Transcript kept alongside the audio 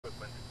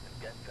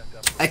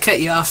I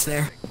cut you off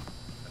there.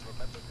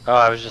 Oh,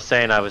 I was just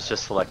saying I was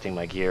just selecting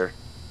my gear.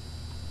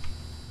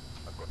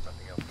 I've got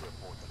nothing else to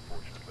report,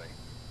 unfortunately.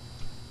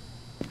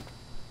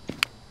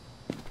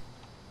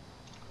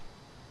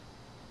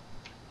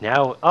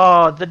 Now,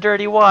 oh, the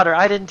dirty water.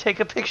 I didn't take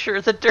a picture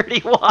of the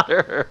dirty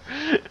water.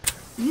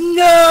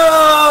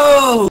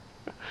 No!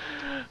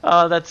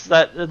 Oh, that's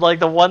like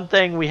the one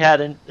thing we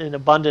had in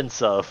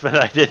abundance of, and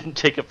I didn't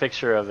take a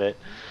picture of it.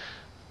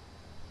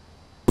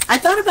 I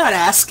thought about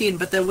asking,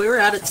 but then we were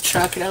out at the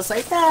truck, and I was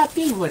like, ah,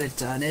 Bean would have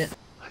done it.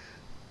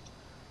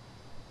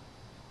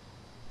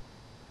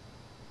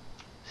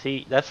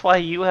 See, that's why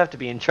you have to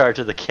be in charge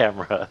of the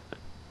camera.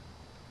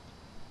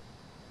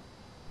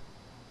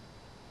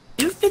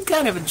 You've been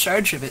kind of in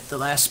charge of it the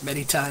last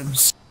many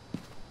times.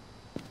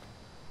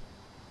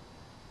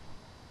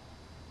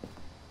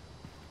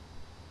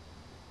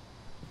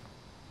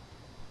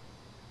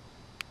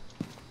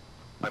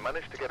 I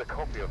managed to get a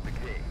copy of the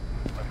key.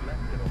 I've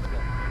left it on the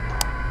desk.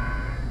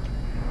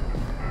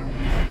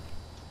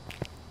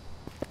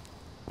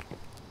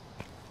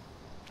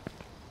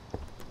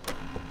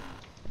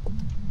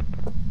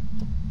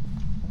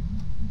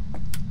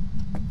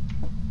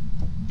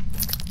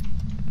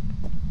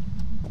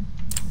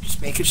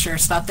 Just making sure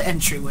it's not the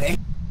entryway.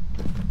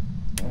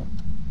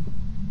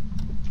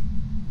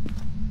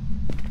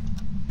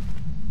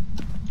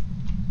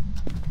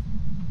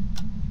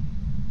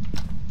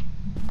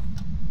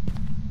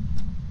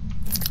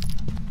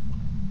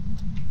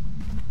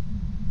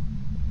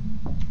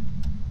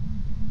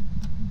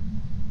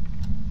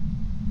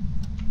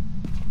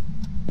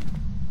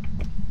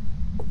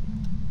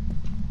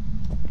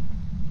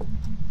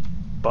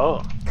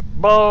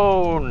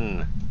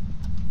 Bone.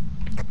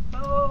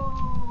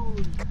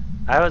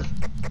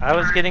 I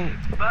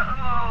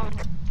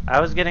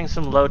was getting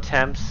some low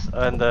temps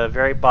on the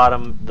very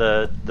bottom,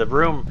 the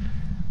room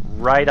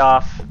right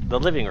off the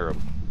living room.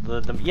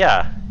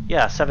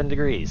 Yeah, 7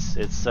 degrees.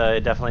 It's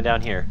definitely down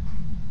here.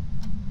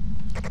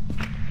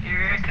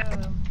 Here it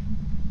comes.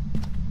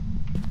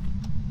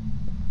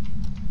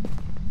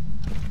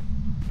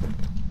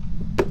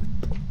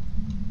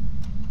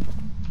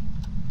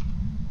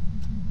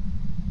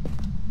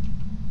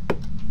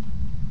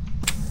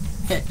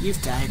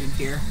 You've died in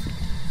here.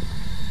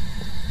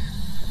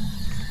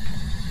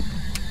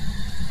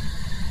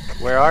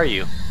 Where are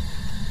you?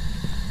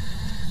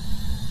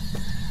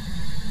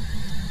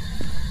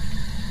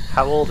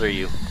 How old are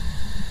you?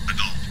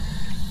 Adult.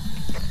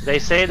 They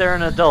say they're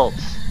an adult.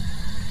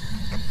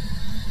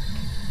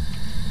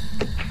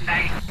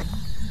 Nice.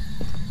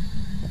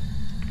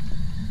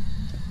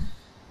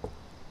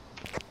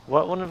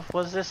 What one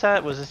was this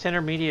at? Was this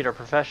intermediate or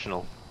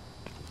professional?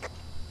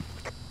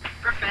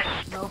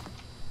 Professional.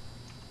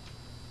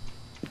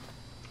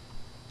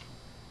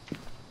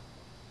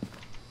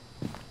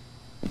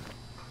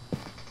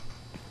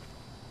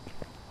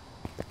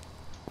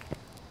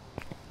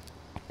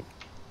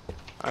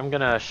 I'm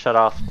gonna shut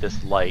off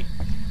this light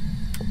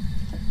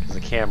because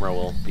the camera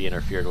will be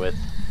interfered with.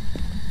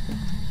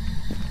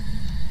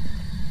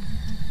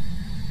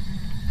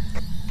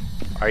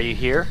 Are you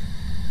here?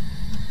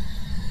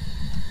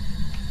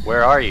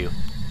 Where are you?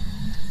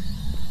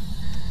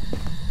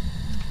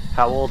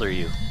 How old are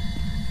you?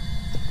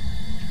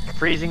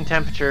 Freezing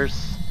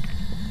temperatures.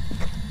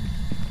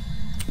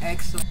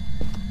 Excellent.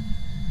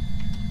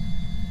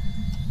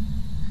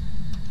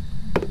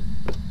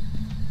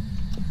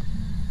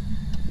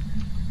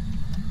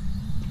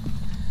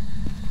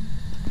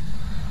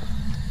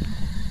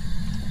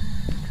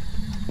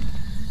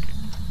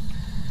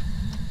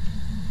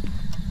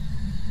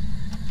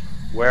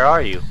 Where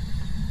are you?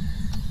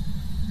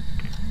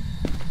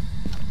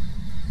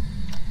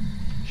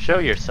 Show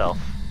yourself.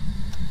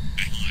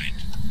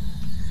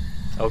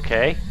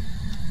 Okay.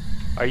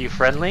 Are you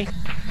friendly?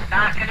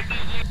 Not gonna be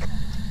you.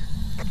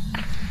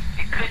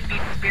 It could be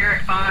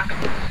spirit box,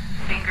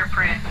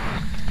 fingerprints,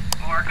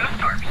 or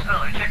ghost orbs.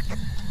 Oh, check.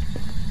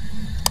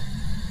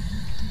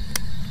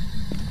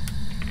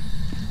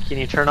 Can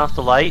you turn off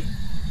the light?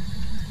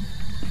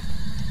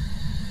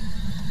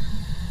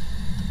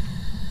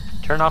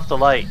 Turn off the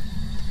light.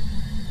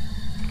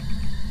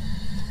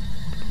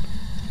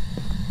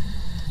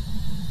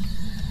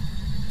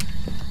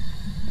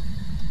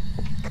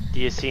 Do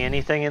you see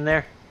anything in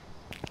there?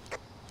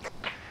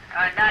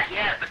 Not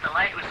yet, but the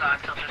light was on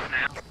till just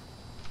now.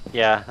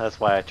 Yeah, that's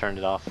why I turned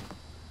it off.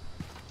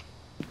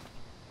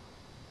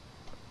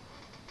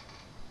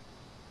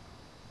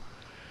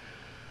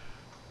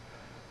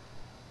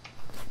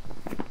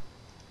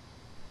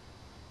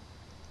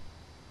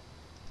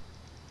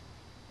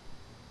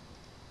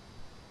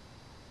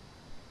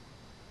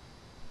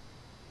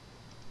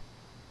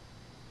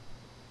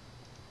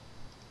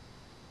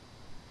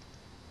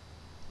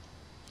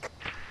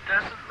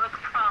 Doesn't look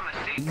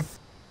promising.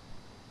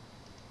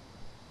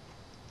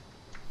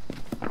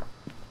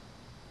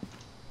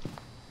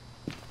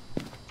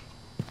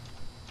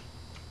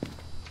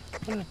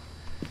 I'm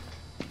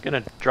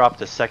gonna drop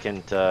the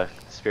second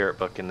spirit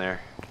book in there.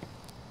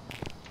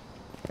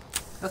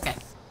 Okay.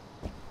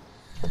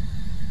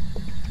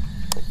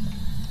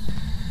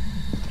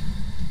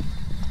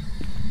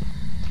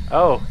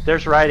 Oh,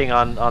 there's writing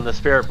on the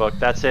spirit book.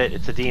 That's it.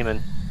 It's a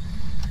demon.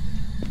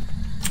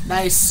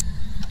 Nice.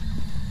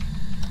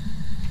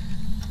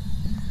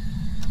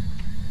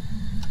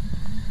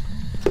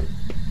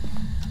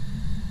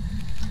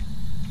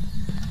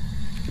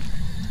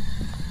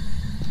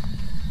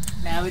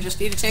 Now we just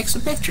need to take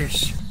some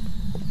pictures.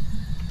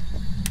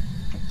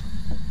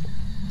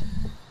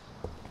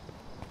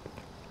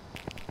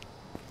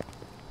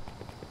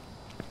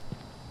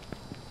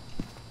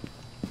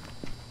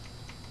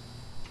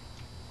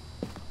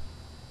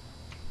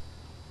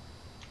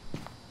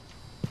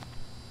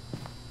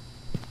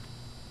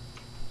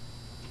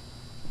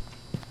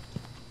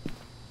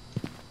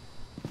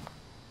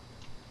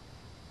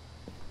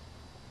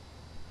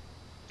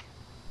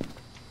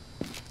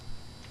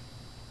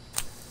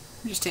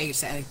 I'm just taking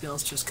static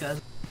bills just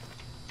cause.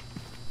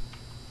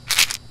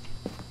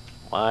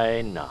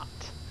 Why not?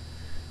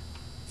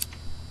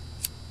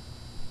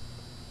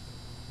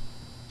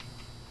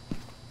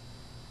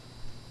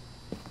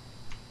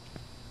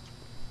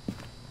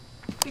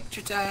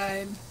 Picture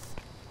time.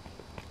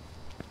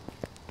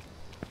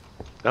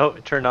 Oh,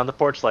 it turned on the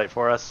porch light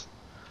for us.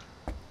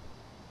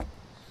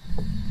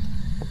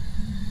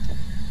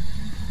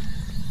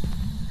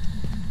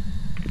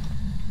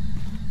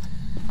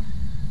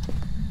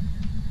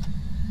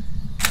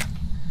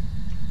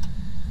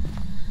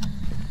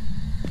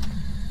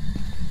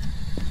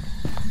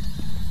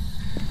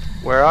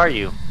 Where are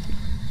you?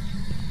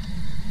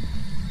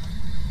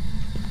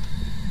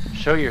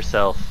 Show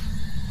yourself.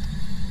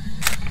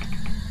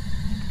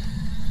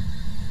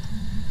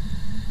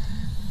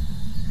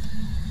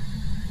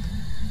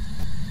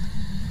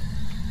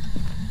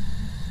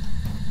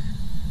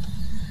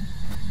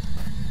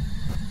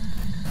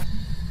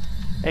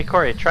 Hey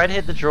Corey, try to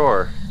hit the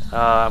drawer.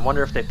 I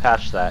wonder if they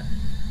patched that.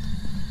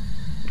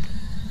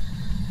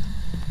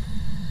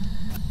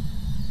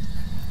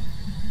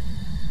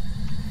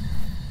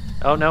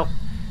 Oh no,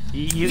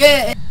 you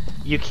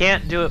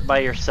can't do it by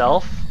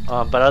yourself,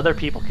 but other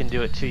people can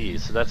do it to you,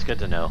 so that's good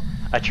to know.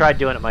 I tried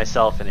doing it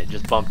myself and it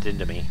just bumped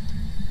into me.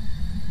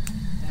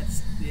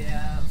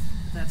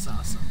 That's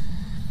awesome.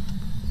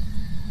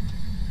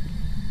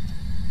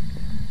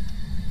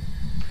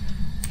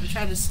 I'm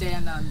trying to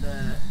stand on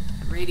the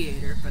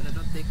radiator, but I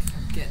don't think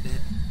I'm getting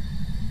it.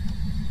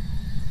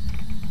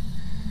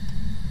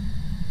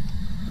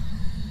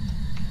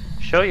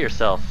 Show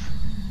yourself.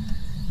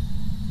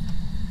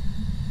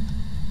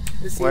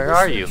 Where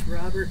are you?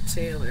 Robert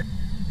Taylor.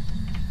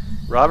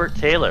 Robert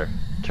Taylor,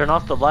 turn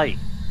off the light.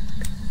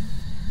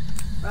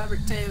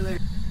 Robert Taylor.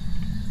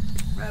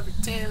 Robert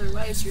Taylor,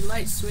 why is your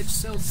light switch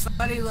so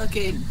funny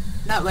looking?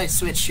 Not light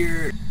switch,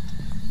 your...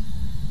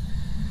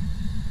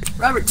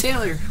 Robert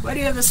Taylor, why do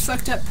you have this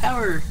fucked up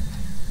power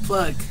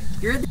plug?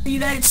 You're in the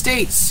United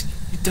States,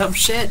 you dumb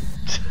shit.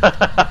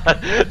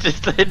 Did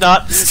they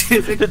not?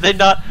 Did they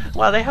not?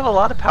 Wow, they have a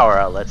lot of power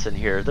outlets in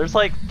here. There's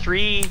like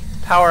 3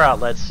 power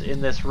outlets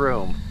in this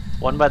room.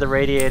 One by the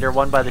radiator,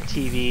 one by the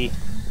TV,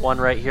 one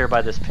right here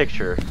by this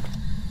picture.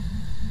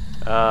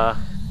 I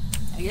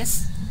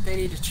guess they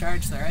need to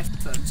charge their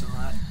iPhones a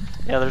lot.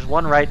 Yeah, there's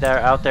one right there,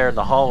 out there in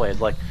the hallway.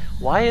 It's like,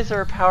 why is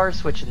there a power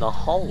switch in the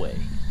hallway?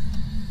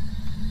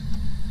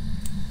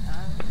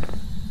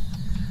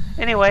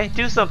 Anyway,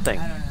 do something.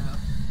 I don't know.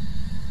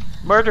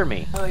 Murder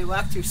me. Oh, he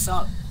walked through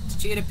salt.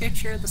 Did you get a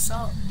picture of the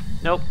salt?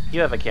 Nope,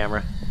 you have a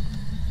camera.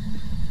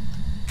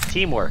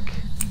 Teamwork.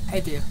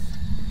 I do.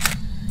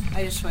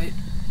 I just wait.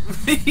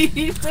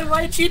 Then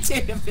why did you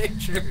take a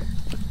picture?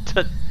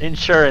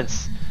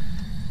 Insurance.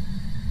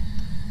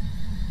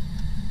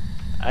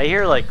 I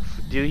hear like,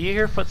 do you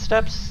hear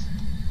footsteps?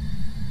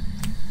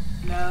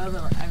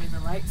 No, I mean the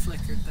light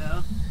flickered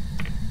though.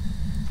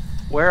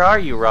 Where are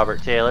you,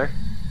 Robert Taylor?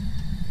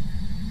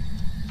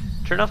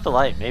 Turn off the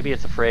light, maybe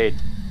it's afraid.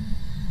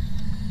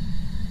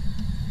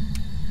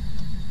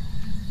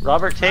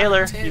 Robert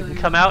Taylor, you can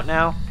come out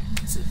now.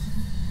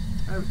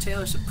 Robert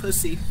Taylor's a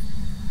pussy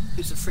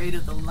who's afraid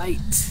of the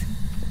light.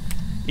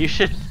 You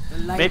should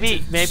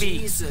maybe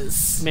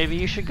Jesus. Maybe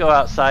you should go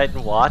outside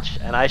and watch,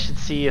 and I should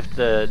see if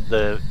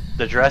the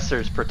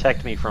dressers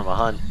protect me from a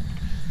hunt.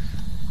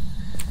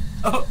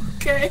 Oh,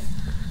 okay.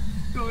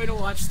 You want me to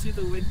watch through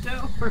the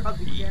window or on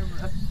the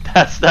camera?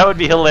 That would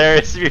be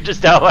hilarious if you're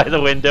just out by the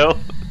window.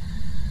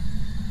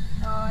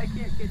 Oh, I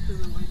can't get to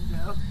the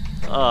window.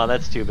 Oh,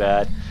 that's too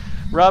bad.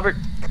 Robert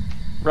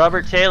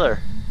Taylor,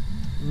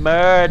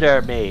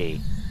 murder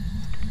me.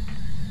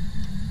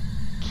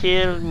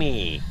 Kill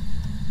me.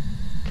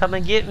 Come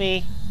and get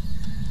me.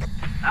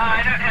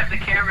 I don't have the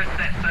camera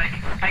set, so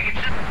I can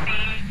just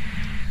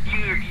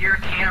see your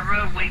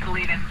camera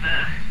wiggling in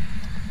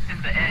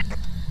the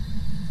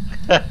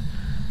edge.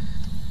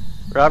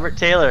 Robert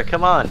Taylor,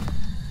 come on.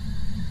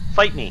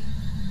 Fight me.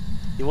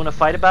 You want to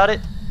fight about it?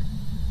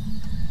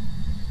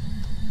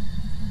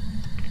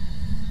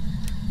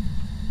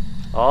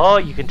 Oh,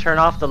 you can turn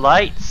off the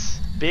lights.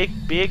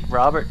 Big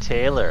Robert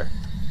Taylor.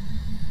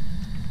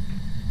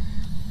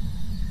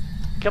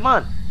 Come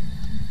on.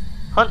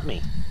 Hunt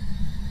me.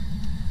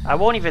 I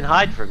won't even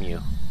hide from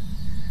you.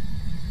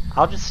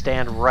 I'll just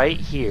stand right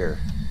here.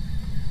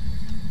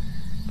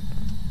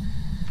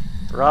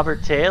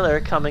 Robert Taylor,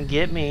 come and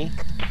get me.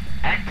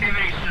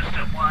 Activity's just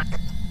at 1.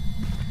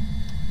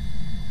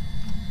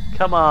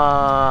 Come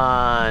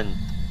on.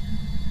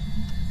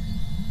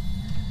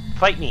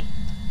 Fight me.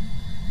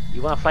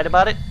 You want to fight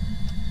about it?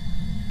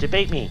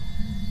 Debate me.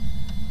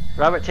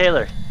 Robert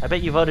Taylor, I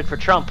bet you voted for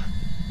Trump.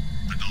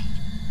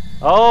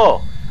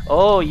 Oh,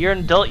 you're an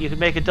adult. You can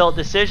make adult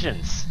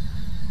decisions.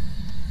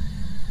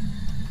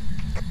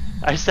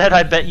 I said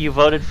I bet you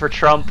voted for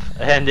Trump,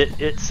 and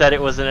it said it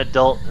was an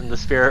adult in the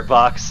spirit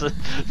box. So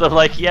I'm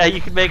like, yeah,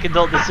 you can make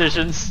adult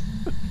decisions.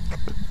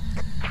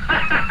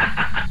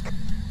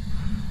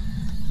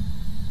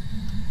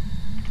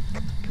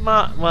 Come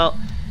on, well,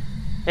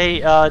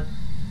 hey,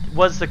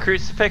 was the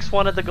crucifix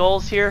one of the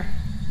goals here?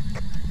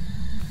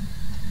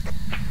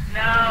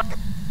 No.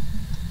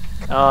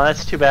 Oh,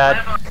 that's too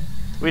bad.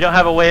 We don't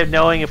have a way of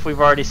knowing if we've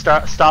already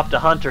stopped a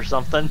hunt or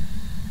something.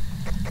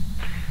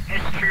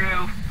 It's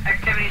true.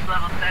 Activity's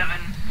level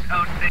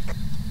 706.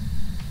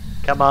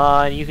 Come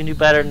on, you can do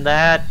better than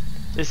that.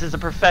 This is a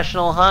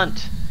professional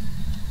hunt.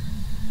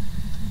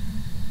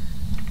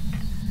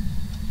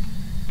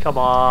 Come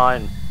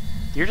on.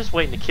 You're just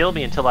waiting to kill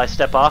me until I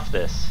step off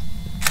this.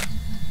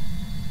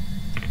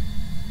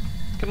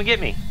 Come and get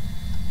me.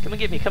 Come and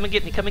get me, come and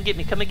get me, come and get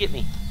me, come and get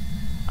me.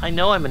 I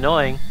know I'm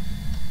annoying.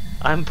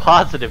 I'm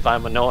positive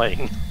I'm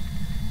annoying.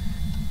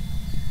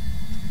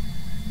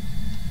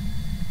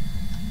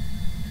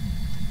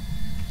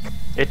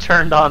 It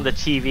turned on the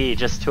TV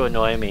just to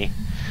annoy me.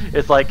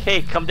 It's like,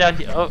 hey, come down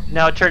here. Oh,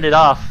 now it turned it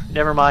off.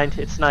 Never mind.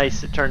 It's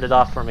nice. It turned it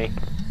off for me.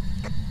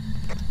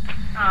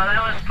 Oh,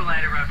 that was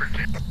polite of Robert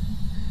Taylor.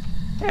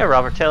 Hey,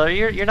 Robert Taylor,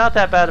 you're not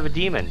that bad of a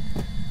demon.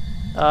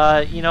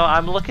 You know,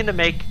 I'm looking to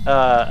make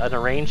an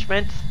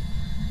arrangement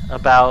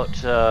about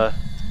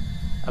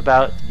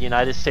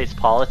United States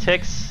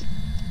politics.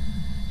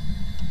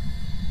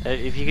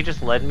 If you could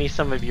just lend me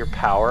some of your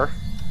power,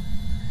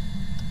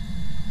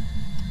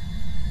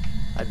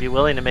 I'd be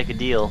willing to make a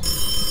deal.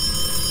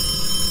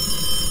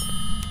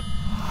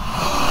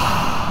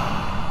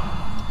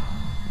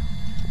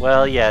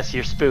 Well, yes,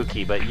 you're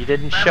spooky, but you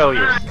didn't show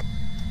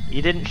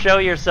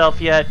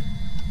yourself yet.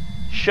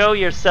 Show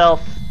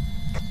yourself.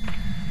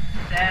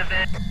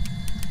 7.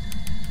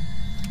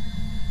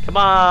 Come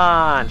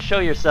on, show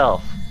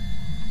yourself.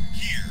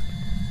 Here.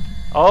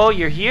 Oh,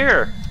 you're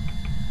here.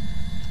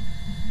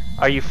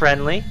 Are you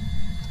friendly?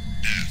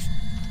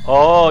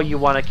 Oh, you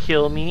want to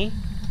kill me?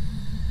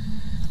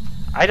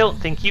 I don't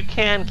think you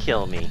can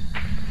kill me.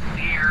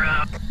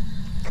 0.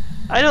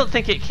 I don't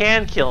think it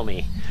can kill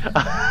me.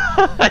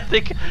 I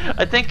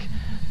think,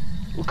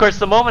 of course,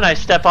 the moment I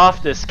step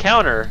off this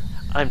counter,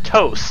 I'm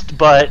toast,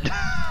 but...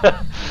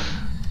 I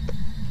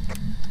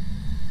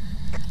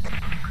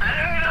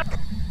don't know.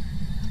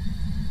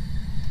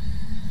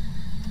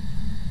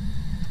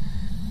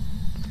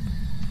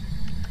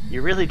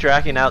 You're really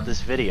dragging out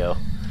this video.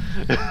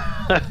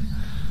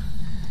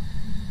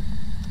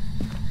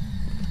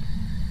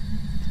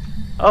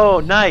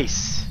 Oh,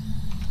 nice.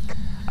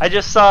 I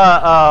just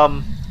saw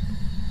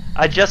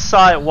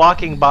it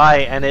walking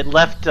by, and it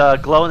left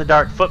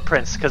glow-in-the-dark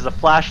footprints because the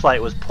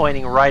flashlight was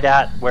pointing right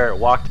at where it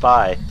walked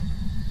by.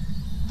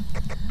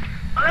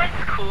 Oh,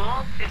 that's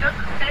cool. It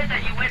doesn't say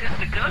that you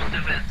witnessed a ghost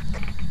of it.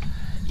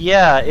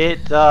 Yeah,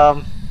 it,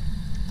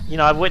 you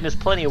know, I've witnessed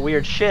plenty of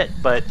weird shit,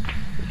 but...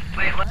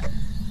 Wait, what?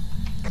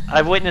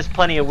 I've witnessed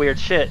plenty of weird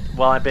shit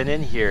while I've been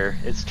in here.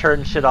 It's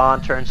turned shit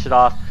on, turned shit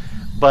off.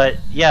 But,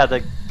 yeah,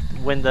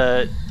 when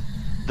the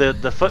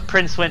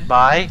footprints went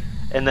by,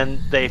 and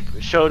then they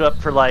showed up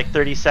for like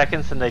 30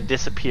 seconds and they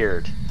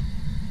disappeared.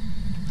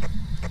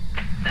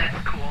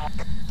 That's cool.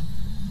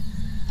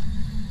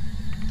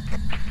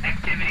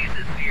 Activities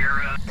at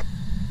 0.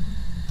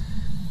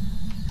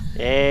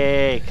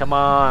 Hey, come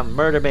on,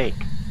 murder me.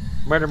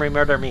 Murder me,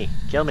 murder me.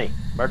 Kill me.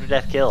 Murder,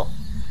 death, kill.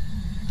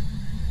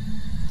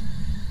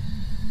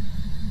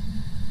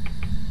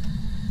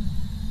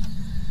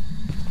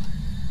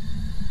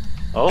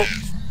 Oh.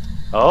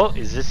 Oh,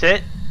 is this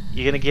it?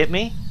 You gonna get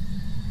me?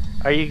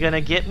 Are you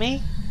gonna get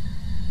me?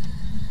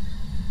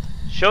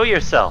 Show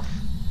yourself.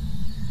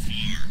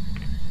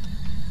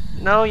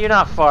 No, you're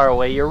not far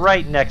away. You're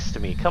right next to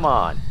me. Come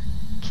on.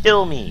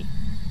 Kill me.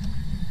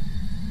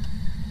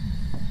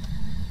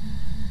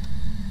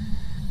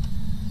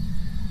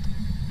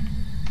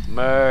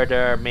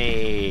 Murder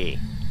me.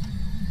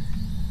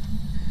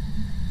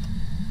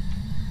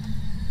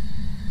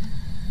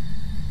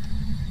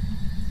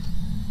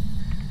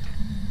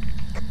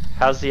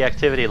 How's the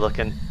activity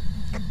looking?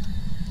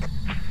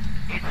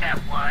 It's at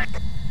 1.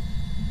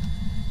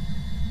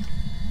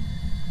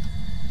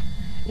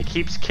 It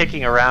keeps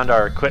kicking around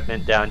our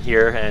equipment down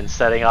here and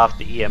setting off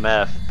the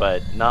EMF,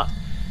 but not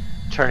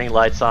turning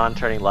lights on,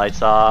 turning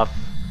lights off.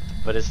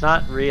 But it's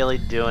not really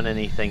doing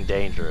anything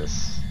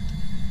dangerous.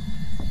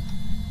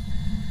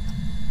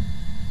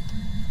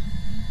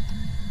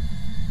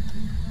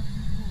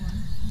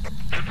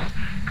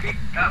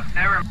 Oh,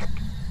 never mind.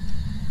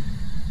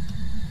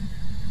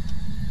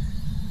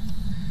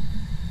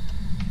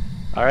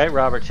 Alright,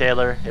 Robert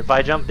Taylor, if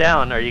I jump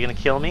down, are you gonna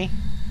kill me?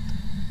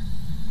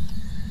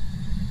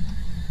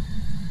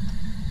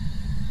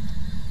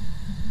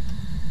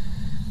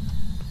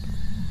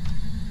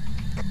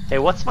 Hey,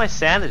 what's my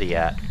sanity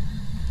at?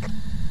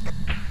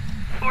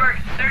 For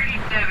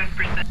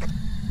 37%.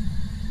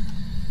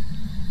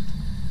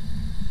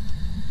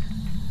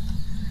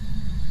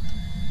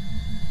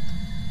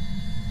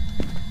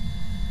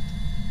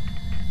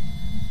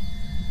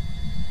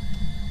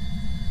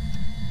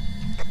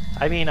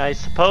 I mean, I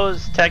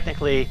suppose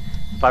technically,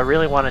 if I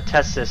really want to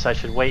test this, I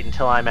should wait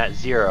until I'm at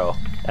 0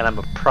 and I'm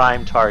a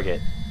prime target.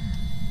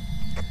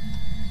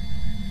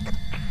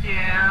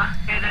 Yeah,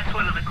 and that's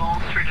one of the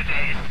goals for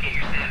today, is to get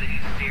your sanity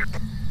to 0.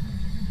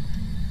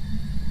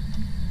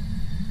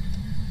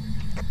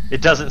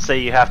 It doesn't say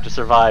you have to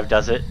survive,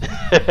 does it? You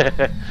know,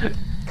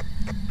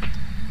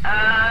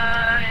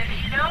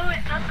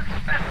 it doesn't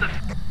specify.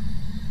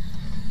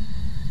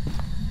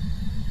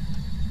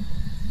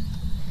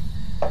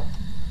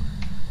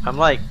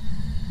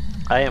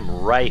 I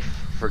am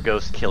rife for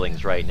ghost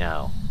killings right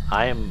now.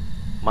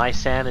 My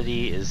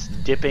sanity is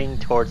dipping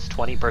towards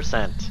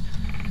 20%.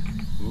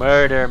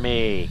 Murder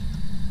me.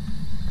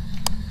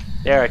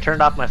 There, I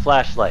turned off my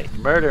flashlight.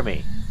 Murder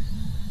me.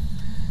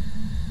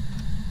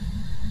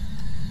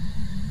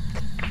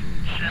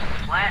 Just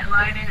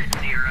flatlining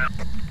at 0.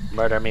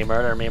 Murder me,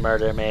 murder me,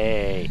 murder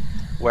me.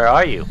 Where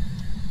are you?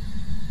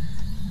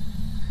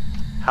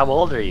 How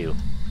old are you?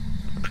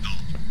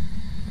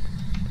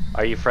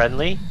 Are you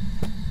friendly?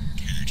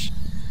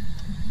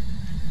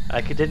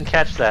 Didn't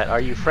catch that.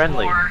 Are you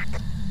friendly? 4.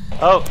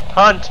 Oh,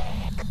 hunt!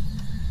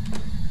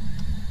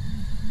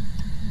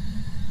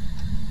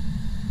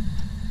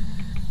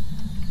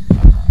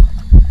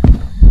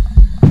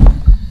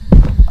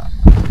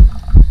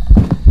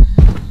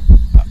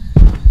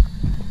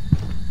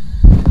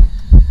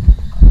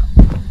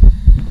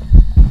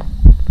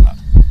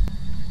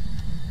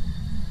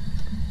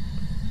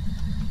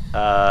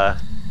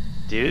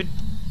 Dude?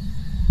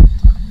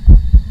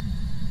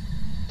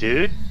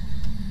 Dude?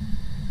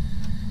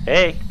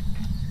 Hey,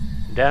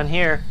 I'm down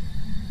here.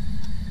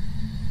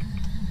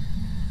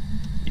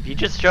 If you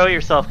just show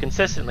yourself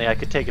consistently, I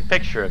could take a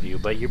picture of you,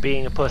 but you're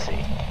being a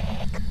pussy.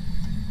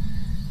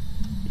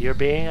 You're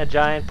being a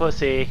giant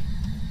pussy.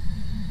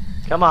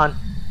 Come on.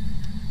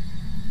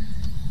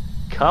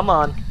 Come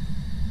on.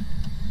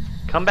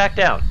 Come back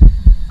down.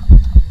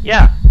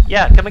 Yeah,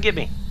 come and get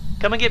me.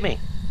 Come and get me.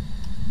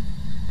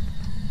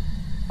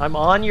 I'm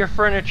on your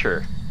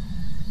furniture.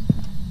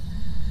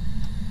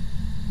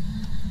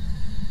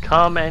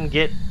 Come and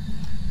get...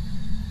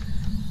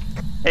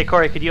 Hey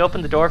Corey, could you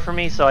open the door for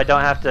me so I don't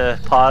have to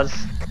pause?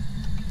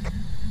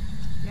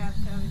 Yeah,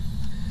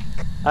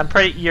 I'm I'm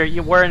pretty...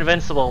 we're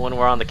invincible when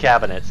we're on the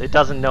cabinets. It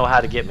doesn't know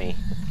how to get me.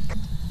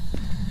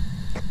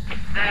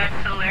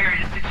 That's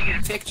hilarious. Did you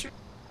get a picture.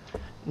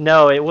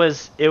 No, it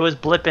was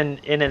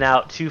blipping in and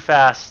out too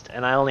fast,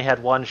 and I only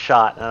had one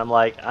shot, and I'm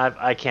like,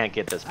 I can't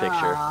get this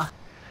picture.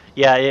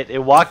 Yeah,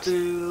 it walked.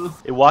 Boo.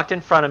 It walked in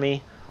front of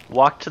me,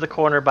 walked to the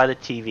corner by the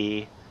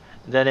TV,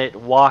 then it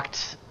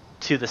walked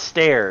to the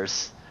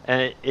stairs,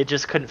 and it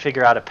just couldn't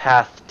figure out a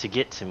path to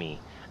get to me.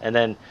 And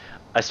then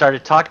I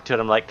started talking to it.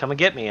 I'm like, "Come and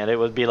get me," and it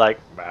would be like,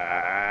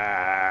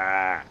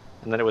 "Bah,"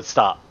 and then it would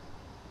stop.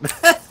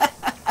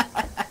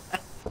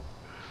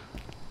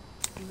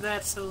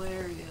 That's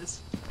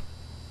hilarious.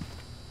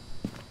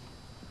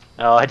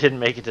 Oh, I didn't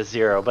make it to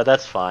 0, but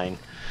that's fine.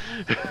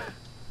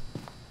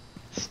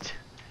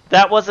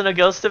 That wasn't a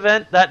ghost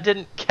event? That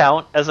didn't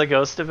count as a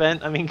ghost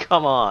event? I mean,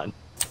 come on.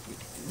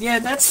 Yeah,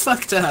 that's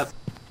fucked up.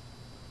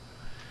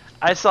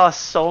 I saw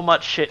so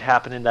much shit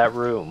happen in that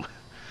room.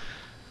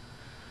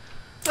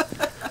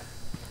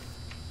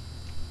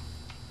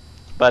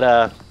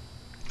 But,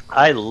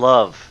 I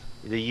love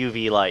the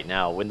UV light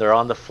now. When they're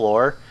on the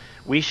floor,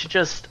 we should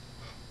just...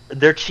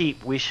 They're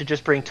cheap. We should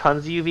just bring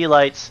tons of UV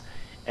lights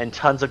and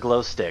tons of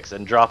glow sticks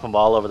and drop them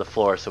all over the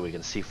floor so we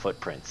can see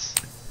footprints.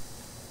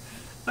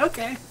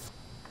 Okay.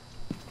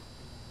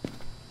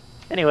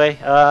 Anyway,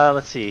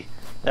 let's see.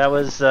 That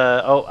was,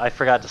 oh, I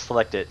forgot to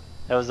select it.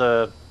 That was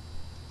a...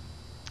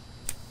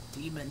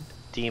 Demon.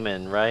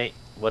 Demon, right?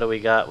 What do we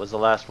got? Was the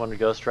last one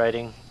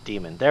ghostwriting?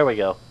 Demon. There we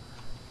go.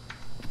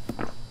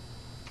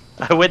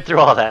 I went through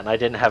all that and I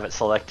didn't have it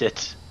selected.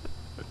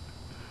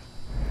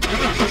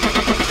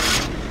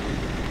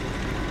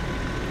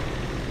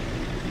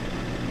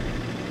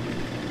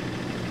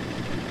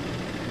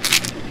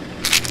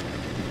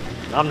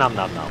 Nom nom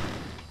nom nom.